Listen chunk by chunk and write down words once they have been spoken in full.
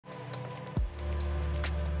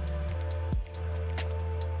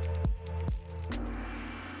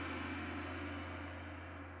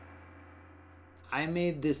I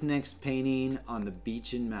made this next painting on the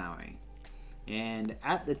beach in Maui. And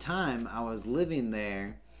at the time I was living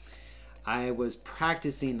there, I was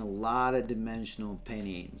practicing a lot of dimensional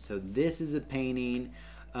painting. So this is a painting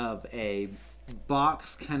of a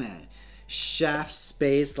box kind of shaft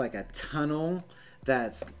space, like a tunnel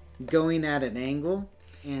that's going at an angle.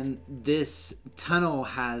 And this tunnel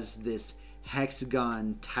has this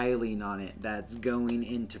hexagon tiling on it that's going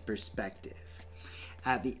into perspective.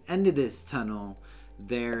 At the end of this tunnel,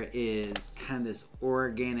 there is kind of this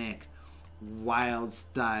organic, wild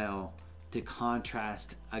style to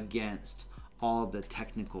contrast against all the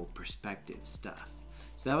technical perspective stuff.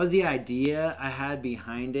 So that was the idea I had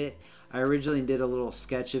behind it. I originally did a little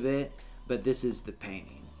sketch of it, but this is the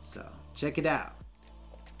painting. So check it out.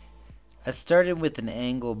 I started with an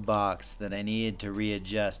angle box that I needed to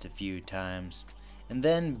readjust a few times, and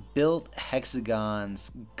then built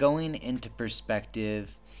hexagons going into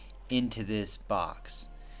perspective into this box.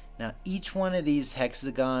 Now each one of these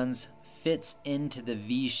hexagons fits into the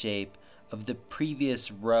V shape of the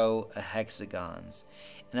previous row of hexagons,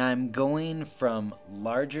 and I'm going from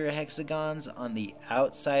larger hexagons on the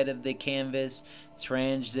outside of the canvas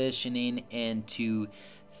transitioning into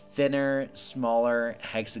thinner, smaller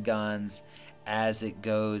hexagons as it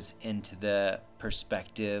goes into the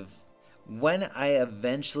perspective. When I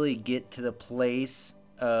eventually get to the place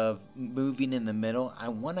of moving in the middle, I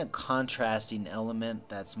want a contrasting element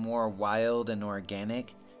that's more wild and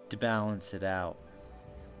organic to balance it out.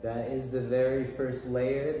 That is the very first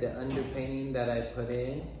layer, the underpainting that I put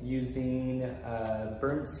in using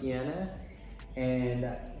burnt sienna. And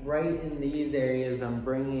right in these areas, I'm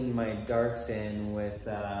bringing my darks in with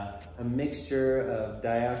a mixture of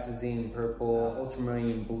dioxazine purple,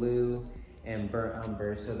 ultramarine blue, and burnt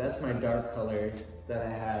umber. So that's my dark colors that I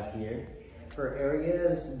have here. For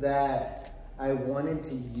areas that I wanted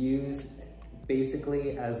to use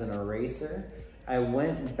basically as an eraser, I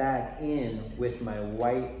went back in with my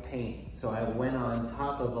white paint. So I went on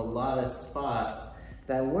top of a lot of spots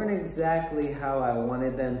that weren't exactly how I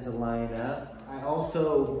wanted them to line up. I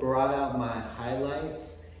also brought out my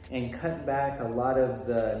highlights and cut back a lot of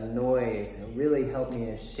the noise. It really helped me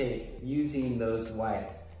to shape using those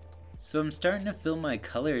whites. So I'm starting to fill my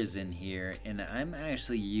colors in here, and I'm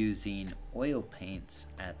actually using oil paints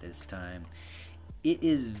at this time. It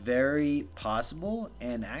is very possible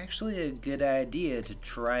and actually a good idea to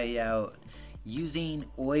try out using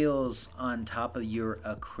oils on top of your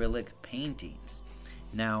acrylic paintings.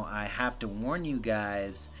 Now I have to warn you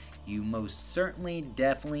guys, you most certainly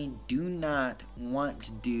definitely do not want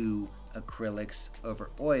to do acrylics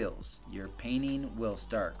over oils. Your painting will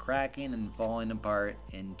start cracking and falling apart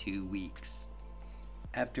in 2 weeks.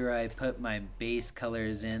 After I put my base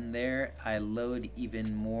colors in there, I load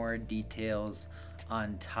even more details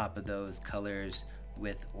on top of those colors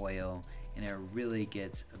with oil, and it really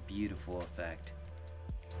gets a beautiful effect.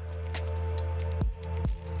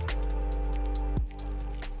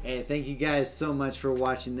 Hey, thank you guys so much for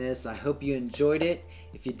watching this. I hope you enjoyed it.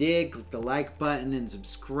 If you did, click the like button and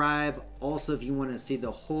subscribe. Also, if you want to see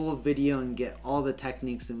the whole video and get all the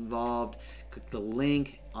techniques involved, click the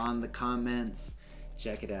link on the comments.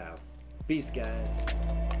 Check it out. Peace, guys.